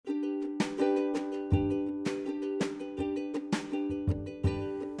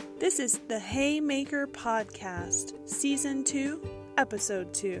This is the Haymaker Podcast, Season 2,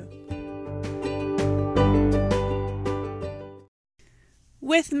 Episode 2.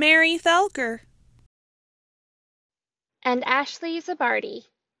 With Mary Thelker. And Ashley Zabardi.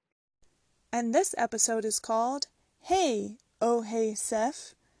 And this episode is called Hey, Oh Hey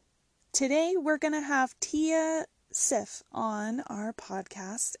Sif. Today we're going to have Tia Sif on our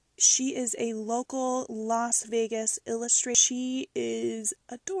podcast. She is a local Las Vegas illustrator. She is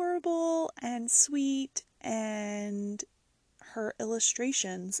adorable and sweet, and her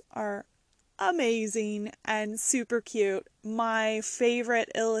illustrations are amazing and super cute. My favorite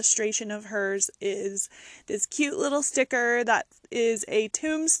illustration of hers is this cute little sticker that is a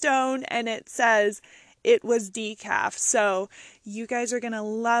tombstone, and it says, "It was decaf." So you guys are going to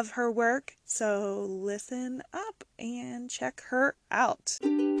love her work. So listen up and check her out.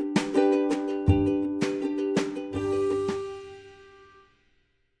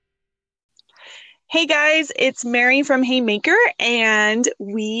 Hey guys, it's Mary from Haymaker, and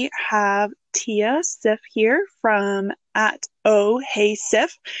we have Tia Sif here from at Oh Hey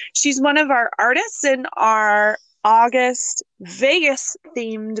Sif. She's one of our artists in our August Vegas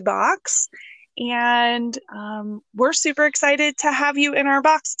themed box, and we're super excited to have you in our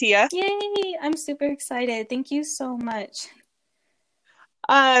box, Tia. Yay! I'm super excited. Thank you so much.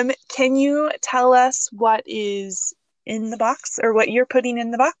 Can you tell us what is in the box, or what you're putting in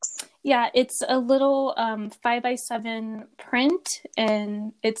the box? Yeah, it's a little 5x7 print,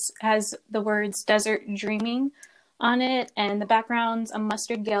 and it has the words Desert Dreaming on it, and the background's a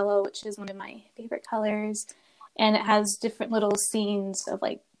mustard yellow, which is one of my favorite colors, and it has different little scenes of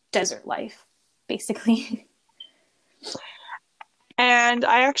like desert life, basically. And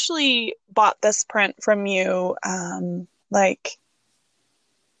I actually bought this print from you, I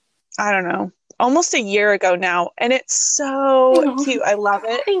don't know, almost a year ago now, and it's so cute. I love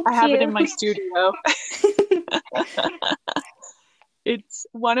it. I have it in my studio. It's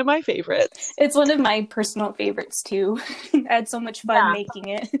one of my favorites. It's one of my personal favorites too. I had so much fun making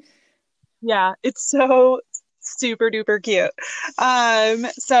it. Yeah, it's so super duper cute.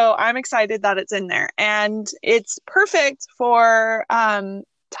 So I'm excited that it's in there, and it's perfect for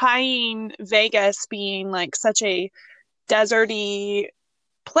tying Vegas being like such a deserty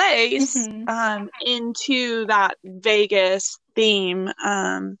place into that Vegas theme,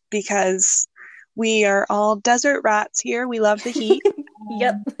 because we are all desert rats here. We love the heat.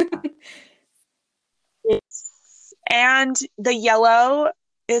 Yep. And the yellow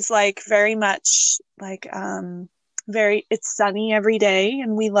is like very much like it's sunny every day,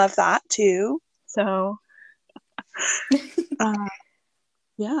 and we love that too. So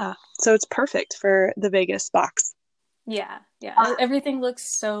yeah, so it's perfect for the Vegas box. Yeah. Everything looks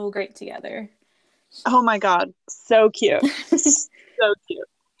so great together. Oh my God, so cute. So cute.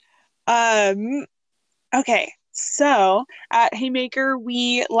 Okay, so at Haymaker,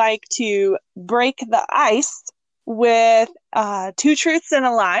 we like to break the ice with 2 truths and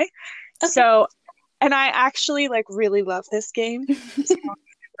a lie. Okay. So, and I actually like really love this game. So I'm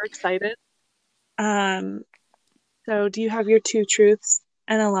super excited. So do you have your 2 truths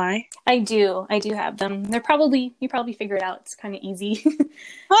and a lie? I do have them. You probably figure it out. It's kind of easy.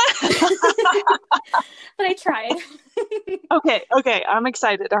 But I tried. Okay. I'm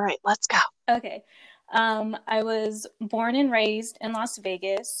excited. All right, let's go. Okay. I was born and raised in Las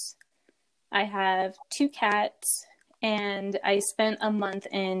Vegas. I have 2 cats, and I spent a month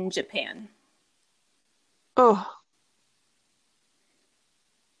in Japan. Oh.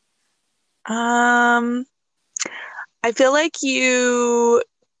 I feel like you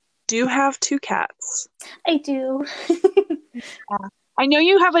do have 2 cats. I do. Yeah. I know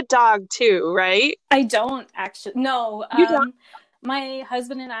you have a dog too, right? I don't actually. No. You don't? My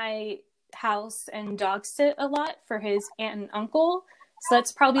husband and I house and dog sit a lot for his aunt and uncle. So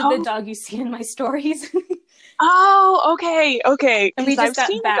that's probably the dog you see in my stories. Oh, okay. And we just got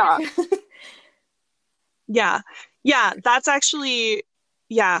back. Yeah, that's actually,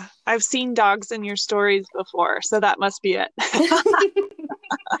 I've seen dogs in your stories before, so that must be it.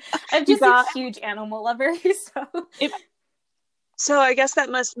 I'm just a huge animal lover, so I guess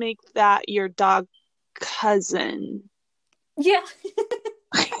that must make that your dog cousin. Yeah.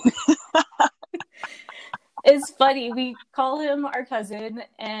 It's funny. We call him our cousin,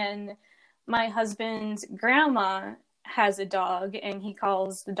 and my husband's grandma has a dog, and he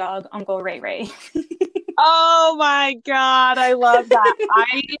calls the dog Uncle Ray Ray. Oh my God, I love that.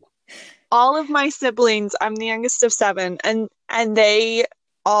 All of my siblings, I'm the youngest of 7, and they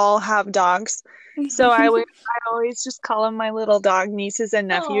all have dogs. So I always just call them my little dog nieces and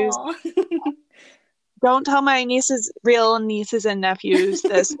nephews. Don't tell my real nieces and nephews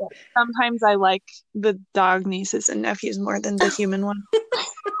this, but sometimes I like the dog nieces and nephews more than the human one.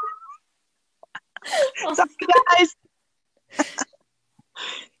 Oh, Sorry, guys.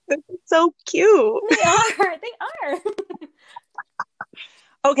 They're so cute. they are.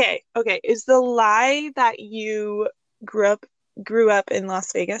 Okay. Is the lie that you grew up in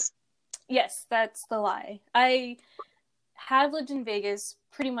Las Vegas? Yes, that's the lie. I have lived in Vegas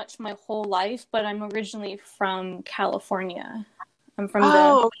pretty much my whole life, but I'm originally from California. I'm from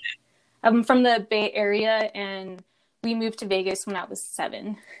Oh, I'm from the Bay Area, and we moved to Vegas when I was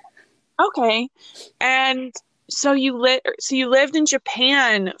 7. okay. And so you lived in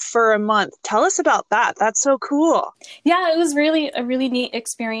Japan for a month. Tell us about that. That's so cool. Yeah, it was really a really neat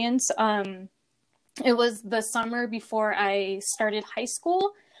experience. It was the summer before I started high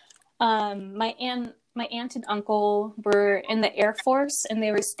school. My aunt and uncle were in the Air Force, and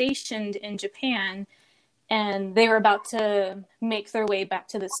they were stationed in Japan, and they were about to make their way back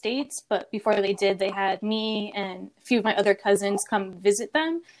to the States. But before they did, they had me and a few of my other cousins come visit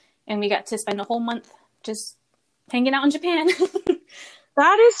them, and we got to spend a whole month just hanging out in Japan.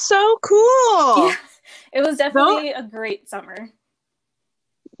 That is so cool. Yeah, it was definitely a great summer.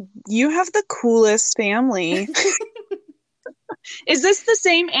 You have the coolest family. Is this the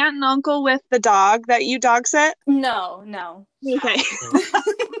same aunt and uncle with the dog that you dog sit? No. Okay.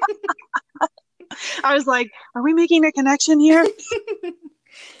 I was like, are we making a connection here?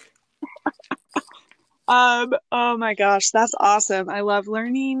 Oh my gosh, that's awesome. I love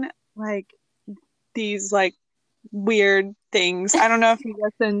learning like these like weird things. I don't know if you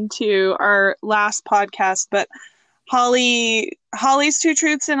listened to our last podcast, but Holly's two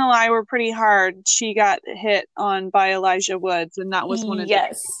truths and a lie were pretty hard. She got hit on by Elijah Woods, and that was one of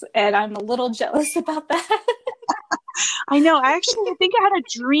Yes, and I'm a little jealous about that. I know. I think I had a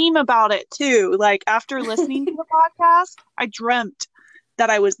dream about it too. Like after listening to the podcast, I dreamt that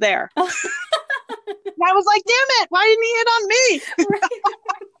I was there. And I was like, damn it, why didn't he hit on me?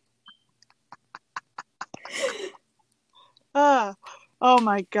 Right. Oh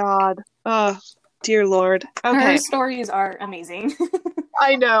my God. Dear Lord. Okay. Her stories are amazing.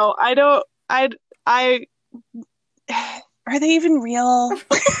 I know. Are they even real?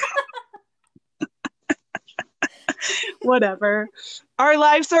 Whatever. Our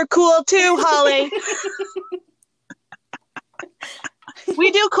lives are cool too, Holly.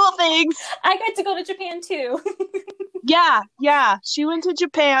 We do cool things. I got to go to Japan too. Yeah. She went to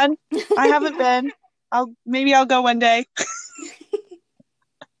Japan. I haven't been. Maybe I'll go one day.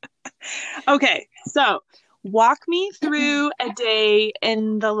 Okay, so walk me through a day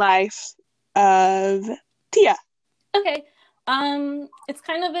in the life of Tia. Okay. It's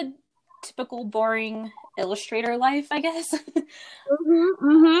kind of a typical boring illustrator life, I guess.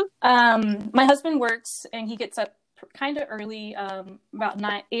 My husband works and he gets up kind of early,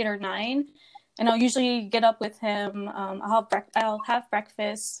 about 8 or 9, and I'll usually get up with him. I'll have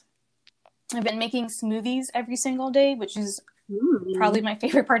breakfast. I've been making smoothies every single day, which is probably my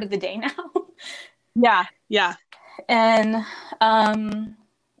favorite part of the day now. Yeah. And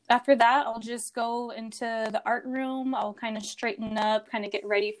after that, I'll just go into the art room. I'll kind of straighten up, kind of get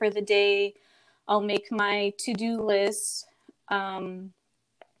ready for the day. I'll make my to-do list. And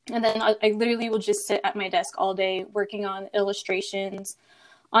then I literally will just sit at my desk all day working on illustrations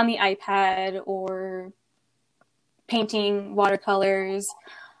on the iPad or painting watercolors.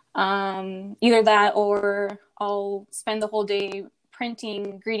 Either that or I'll spend the whole day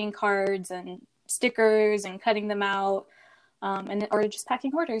printing greeting cards and stickers and cutting them out, or just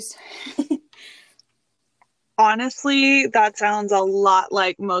packing orders. Honestly, that sounds a lot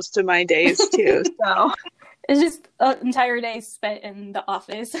like most of my days too. So it's just an entire day spent in the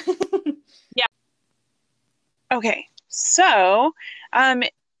office. Yeah. Okay, so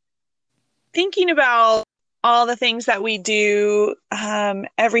thinking about all the things that we do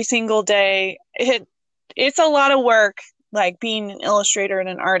every single day, it's a lot of work, like being an illustrator and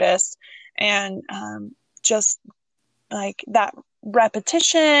an artist, and just like that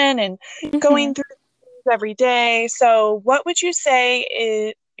repetition and going through things every day. So what would you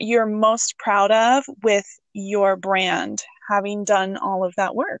say you're most proud of with your brand, having done all of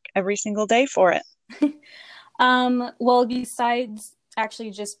that work every single day for it? Well, besides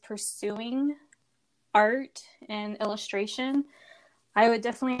actually just pursuing art and illustration, I would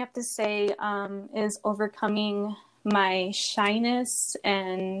definitely have to say is overcoming my shyness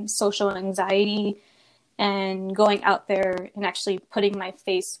and social anxiety and going out there and actually putting my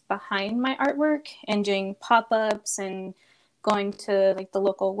face behind my artwork and doing pop-ups and going to like the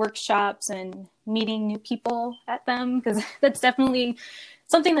local workshops and meeting new people at them, because that's definitely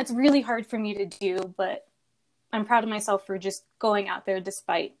something that's really hard for me to do, but I'm proud of myself for just going out there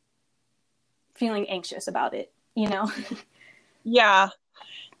despite feeling anxious about it, you know? Yeah.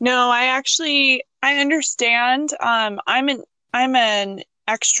 No, I understand. I'm an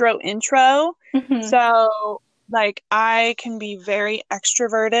extro intro, Hmm. so like I can be very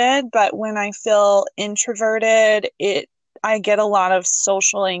extroverted, but when I feel introverted, I get a lot of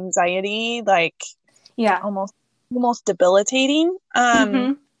social anxiety, like Yeah. almost debilitating.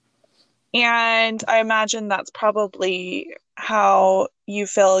 Hmm. And I imagine that's probably how you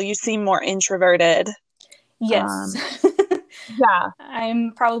feel. You seem more introverted. Yes. Um, yeah.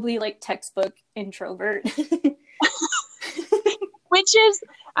 I'm probably like textbook introvert. Which is,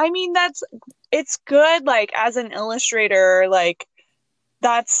 I mean, it's good, like, as an illustrator, like,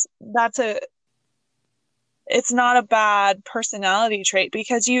 that's it's not a bad personality trait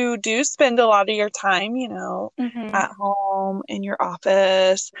because you do spend a lot of your time, Hmm. at home, in your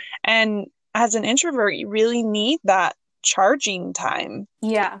office. And as an introvert, you really need that charging time.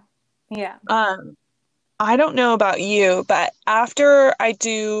 Yeah. Yeah. Um, I don't know about you, but after I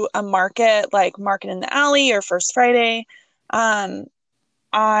do a market, like Market in the Alley or First Friday, um,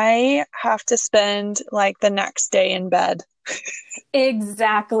 I have to spend like the next day in bed.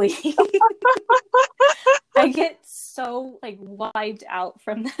 Exactly. I get so like wiped out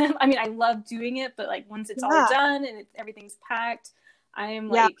from them. I mean, I love doing it, but like once it's all Yeah, done and everything's packed, I am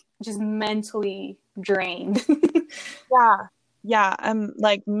yeah, like just mentally drained. yeah, yeah. I'm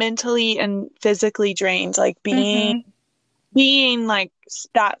like mentally and physically drained. Like Hmm. being like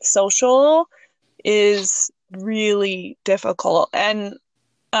that social is really difficult. And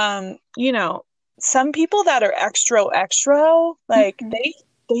some people that are extra, like Hmm. they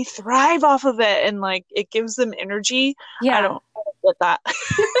thrive off of it and like it gives them energy. Yeah. I don't get that.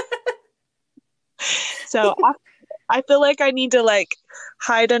 So I feel like I need to like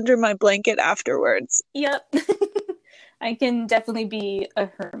hide under my blanket afterwards. Yep. I can definitely be a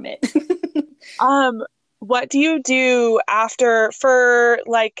hermit. Um, what do you do after for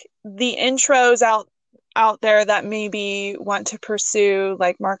like the intros out there that maybe want to pursue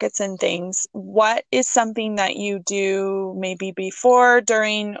like markets and things? What is something that you do maybe before,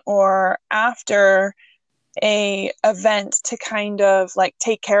 during, or after a event to kind of like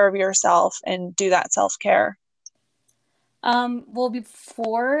take care of yourself and do that self-care? Well,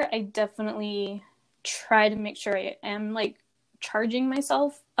 before I definitely try to make sure I am like charging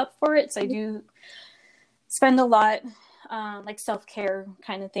myself up for it. So I do spend a lot, like self care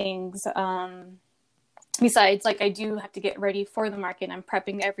kind of things. Besides, like I do have to get ready for the market. I'm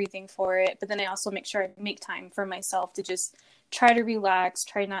prepping everything for it, but then I also make sure I make time for myself to just try to relax,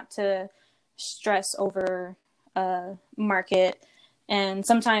 try not to stress over a market. And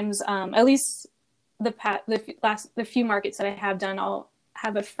sometimes, at least the few markets that I have done, I'll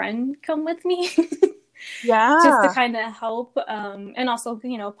have a friend come with me just to Yeah. kind of help, and also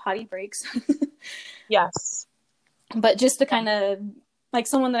potty breaks. Yes. But just to kind of like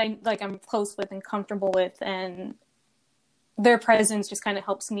someone that I'm close with and comfortable with, and their presence just kind of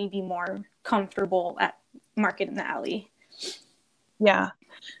helps me be more comfortable at Market in the Alley. Yeah.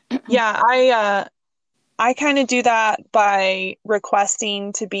 Yeah, I kind of do that by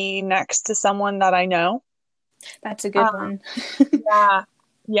requesting to be next to someone that I know. That's a good Um, one. yeah.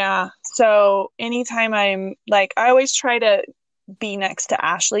 Yeah. So anytime I'm like, I always try to be next to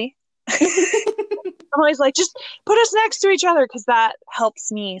Ashley. I'm always like, just put us next to each other because that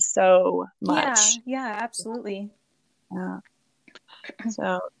helps me so Yeah, much. yeah, absolutely. Yeah.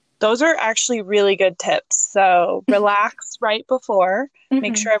 So those are actually really good tips. So relax right before,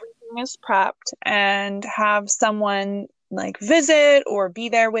 make Hmm. sure everything is prepped, and have someone like visit or be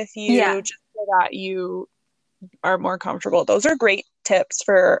there with you Yeah. just so that you are more comfortable. Those are great tips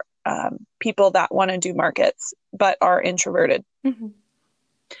for people that want to do markets but are introverted. Hmm.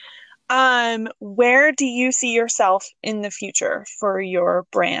 Where do you see yourself in the future for your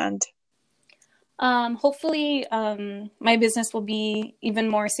brand? Hopefully, my business will be even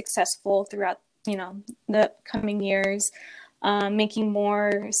more successful throughout, the coming years, making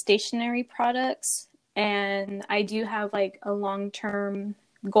more stationery products. And I do have like a long-term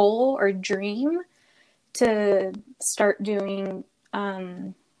goal or dream to start doing,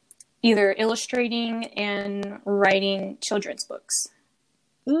 either illustrating and writing children's books.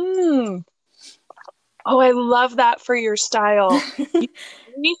 Mm. Oh, I love that for your style. You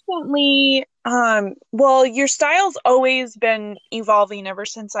recently, well, your style's always been evolving ever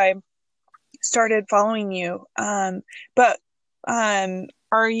since I started following you. But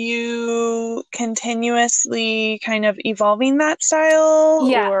are you continuously kind of evolving that style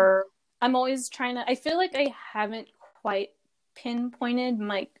Yeah, or? I'm always trying to, I feel like I haven't quite pinpointed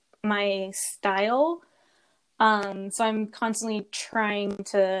my style. So I'm constantly trying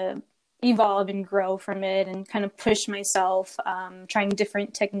to evolve and grow from it and kind of push myself, trying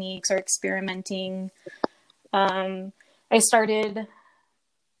different techniques or experimenting. I started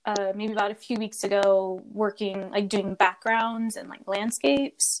maybe about a few weeks ago working, like doing backgrounds and like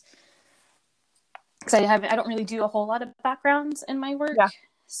landscapes. Because I don't really do a whole lot of backgrounds in my work. Yeah.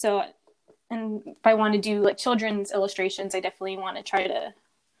 So, and if I want to do like children's illustrations, I definitely want to try to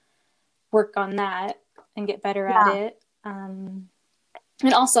work on that and get better at it. And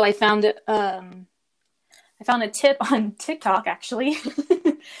also I found a tip on TikTok, actually.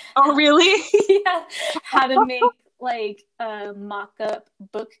 Oh, really? Yeah. How to make like mock-up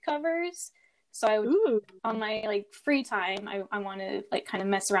book covers. So I would, on my like free time, I want to like kind of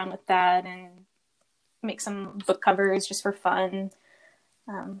mess around with that and make some book covers just for fun.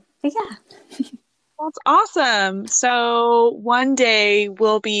 But yeah. That's awesome. So one day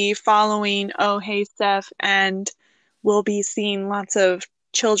we'll be following Oh Hey Steph, and we'll be seeing lots of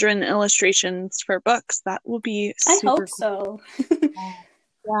children illustrations for books. That will be super I hope cool. so.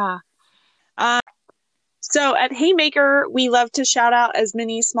 Yeah. So at Haymaker, we love to shout out as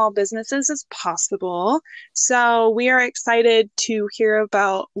many small businesses as possible. So we are excited to hear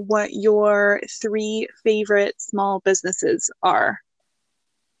about what your 3 favorite small businesses are.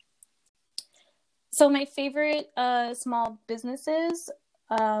 So my favorite small businesses,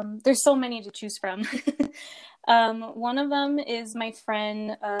 there's so many to choose from. One of them is my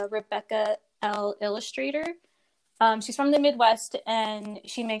friend Rebecca L. Illustrator. She's from the Midwest, and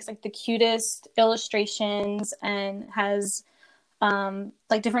she makes like the cutest illustrations and has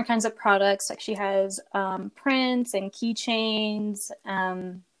like different kinds of products. Like she has prints and keychains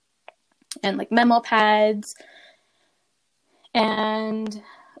and like memo pads. And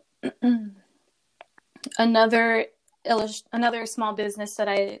another small business that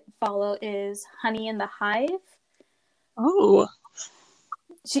I follow is Honey in the Hive. Oh.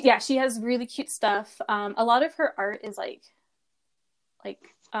 She has really cute stuff. A lot of her art is like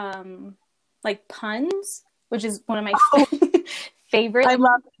puns, which is one of my favorite. I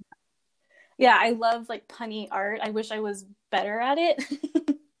love it. Yeah, I love like punny art. I wish I was better at it.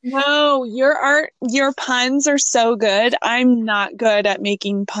 No, your art, your puns are so good. I'm not good at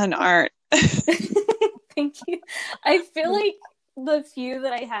making pun art. Thank you. I feel like the few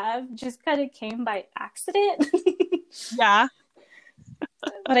that I have just kind of came by accident. Yeah.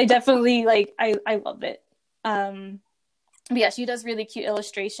 But I definitely I love it. But yeah, she does really cute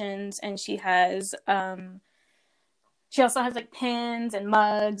illustrations, and she also has like pins and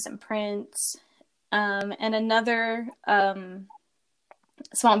mugs and prints. And another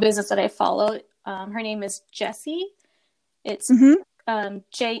small business that I follow, her name is Jessie. It's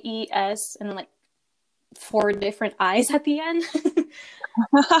JES and then like 4 different I's at the end.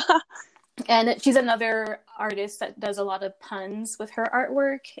 And she's another artist that does a lot of puns with her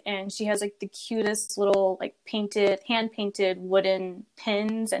artwork, and she has like the cutest little like hand painted wooden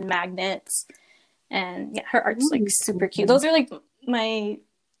pins and magnets. And yeah, her art's like super cute. Those are like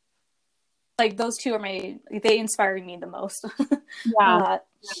those 2 are they inspire me the most. Yeah.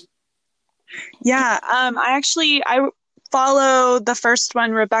 Yeah. I follow the first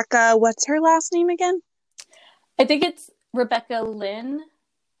one, Rebecca. What's her last name again? I think it's Rebecca Lynn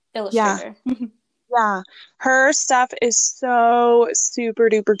Illustrator. Yeah. Her stuff is so super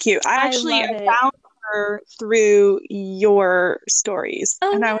duper cute. I found her through your stories.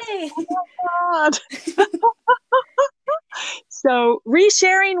 Oh, and yay. I was like, oh my God. So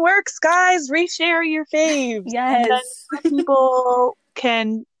resharing works, guys. Reshare your faves. Yes. And then people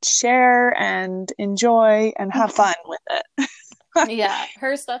can share and enjoy and have fun with it. Yeah,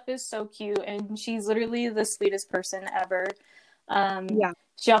 her stuff is so cute, and she's literally the sweetest person ever.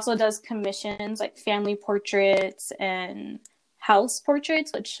 She also does commissions like family portraits and house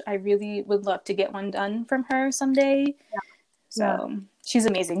portraits, which I really would love to get one done from her someday. So she's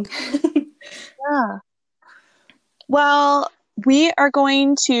amazing. Yeah. Well, we are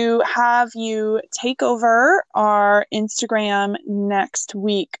going to have you take over our Instagram next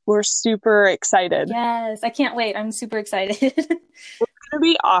week. We're super excited. Yes, I can't wait. I'm super excited. It's going to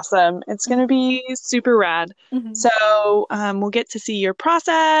be awesome. It's going to be super rad. Mm-hmm. So we'll get to see your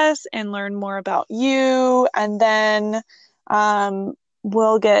process and learn more about you. And then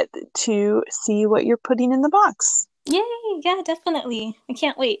we'll get to see what you're putting in the box. Yay. Yeah, definitely. I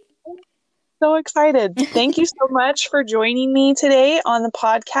can't wait. So excited. Thank you so much for joining me today on the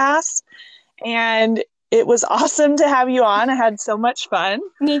podcast. And it was awesome to have you on. I had so much fun.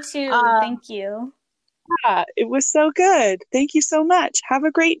 Me too. Thank you. Yeah, it was so good. Thank you so much. Have a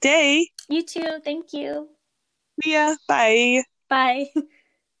great day. You too. Thank you. See ya. Bye. Bye.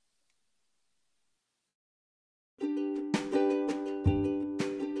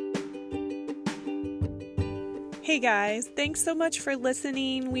 Hey guys, thanks so much for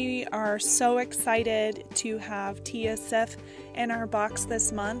listening. We are so excited to have Tia Sif in our box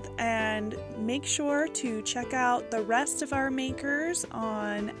this month, and make sure to check out the rest of our makers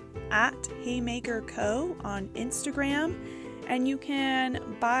on @HeymakerCo on Instagram, and you can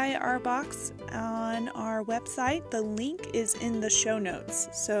buy our box on our website. The link is in the show notes.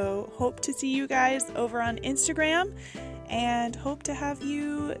 So hope to see you guys over on Instagram, and hope to have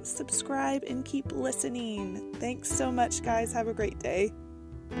you subscribe and keep listening. Thanks so much, guys. Have a great day.